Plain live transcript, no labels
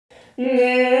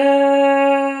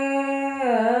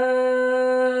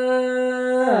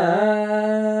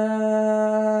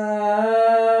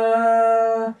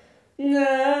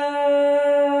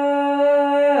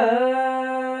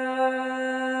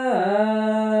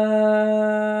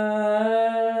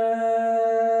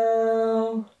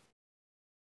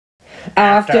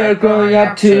After growing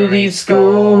up to leave school,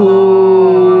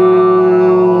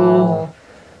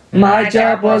 my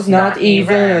job was not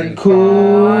even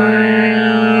cool.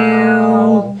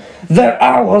 There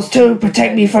I was to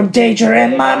protect me from danger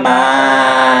in my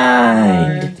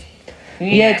mind.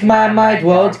 Yet my mind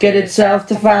won't get itself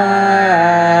defined.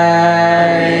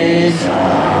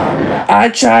 I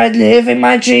tried living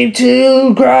my dream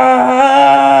to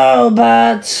grow,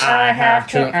 but I have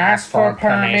to ask for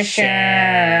permission.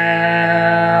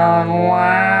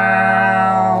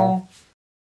 Wow.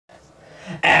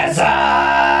 as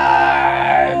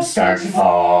I'm searching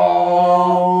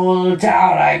for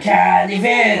doubt, I can't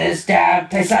even step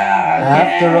place again.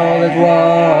 After all, it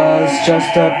was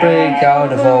just a break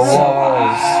out of all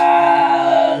walls.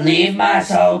 Leave my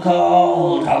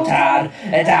so-called hometown,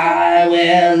 and I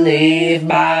will leave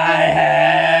my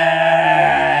hell.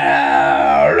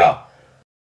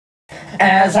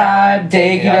 As I'm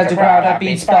digging underground, I've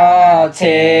been spotted.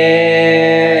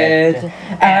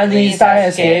 At least I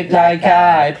escaped like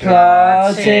I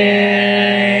plotted.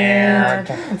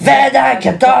 Then I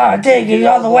kept on digging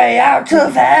all the way out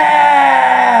to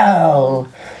hell.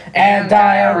 And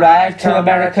I arrived to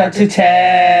America to tell.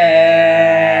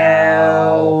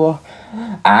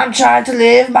 I'm trying to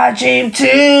live my dream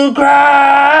to grow,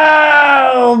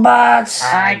 but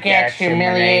I get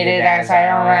humiliated as I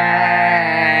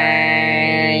arrive.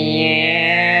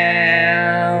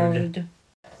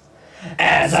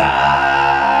 as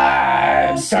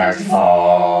I'm searching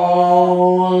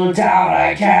for doubt,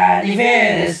 I can't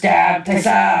even step place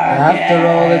again. After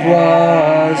all, it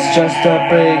was just a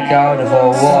break out of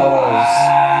all walls.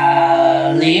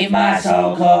 Leave my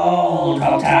so-called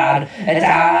hometown, and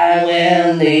I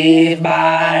will leave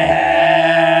my hell.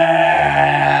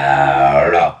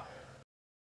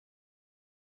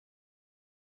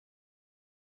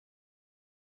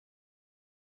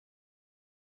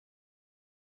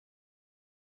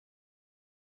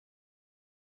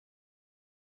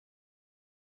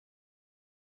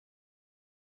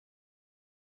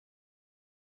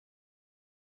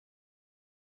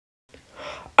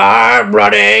 I'm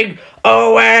running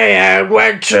away and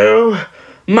went to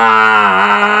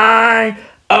my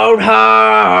own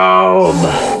home.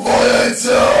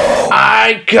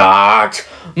 I got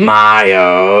my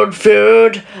own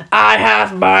food. I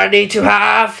have money to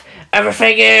have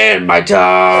everything in my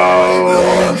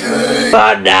dome.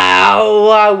 But now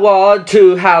I want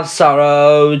to have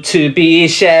sorrow to be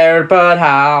shared. But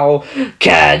how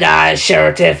can I share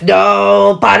it if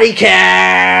nobody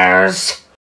cares?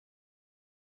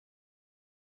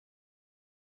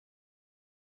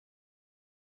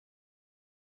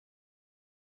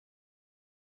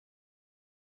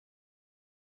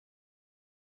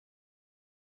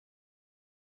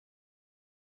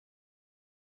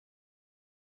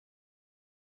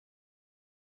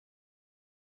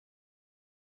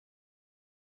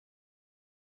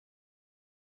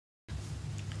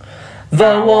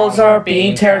 The walls are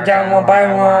being torn down one by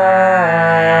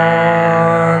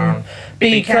one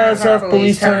because of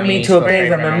police telling me to obey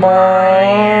them and mourn.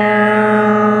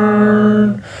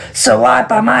 So I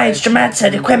buy my instruments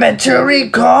and equipment to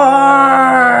record.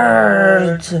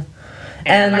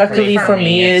 And luckily for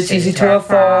me, it's easy to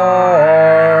afford.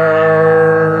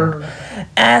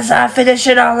 As I finish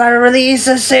it all, I release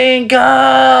the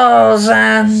singles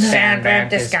and Sandbag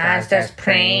disguised as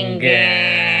Pringles.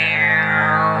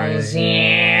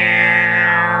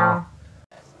 Yeah.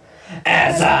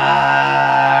 as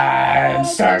I'm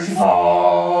searching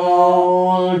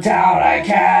for doubt, I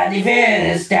can't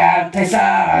even step place again.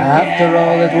 After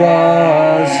all, it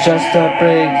was just a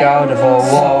break out of all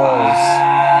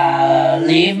walls.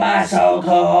 Leave my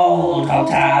so-called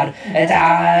hometown, and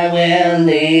I will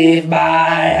leave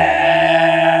my hell.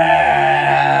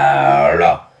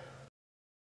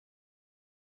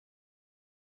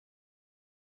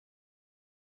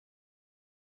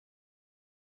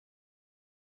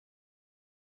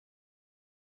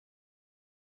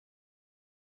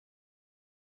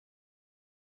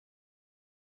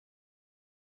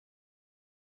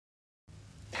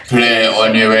 Play it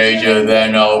on the radio,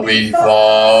 then I'll be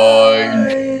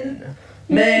fine.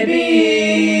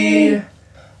 Maybe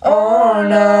or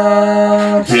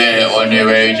not. Play it on the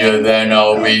radio, then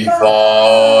I'll be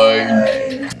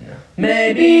fine.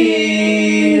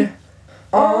 Maybe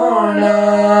or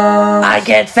not. I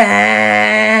get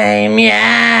fame,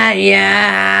 yeah,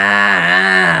 yeah.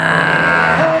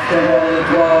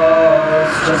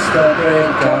 just a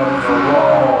brick out of a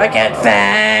wall. I get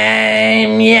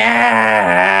fame,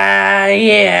 yeah,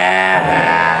 yeah.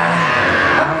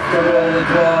 After all it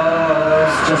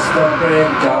was just a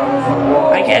brick out of a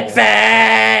wall. I get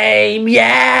fame,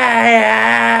 yeah.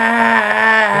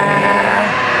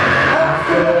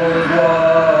 After all it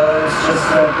was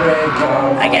just a brick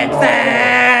out of a wall. I get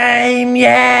fame,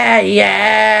 yeah, yeah.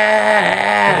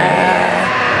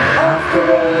 After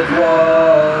all it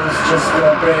was just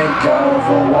a brick out of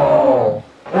a wall.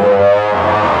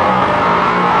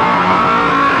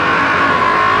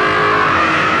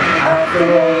 After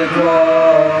all it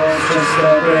was just a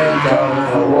brick out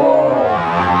of a wall.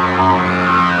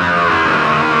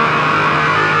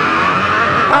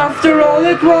 After all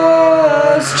it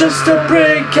was just a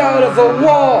brick out of a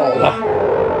wall.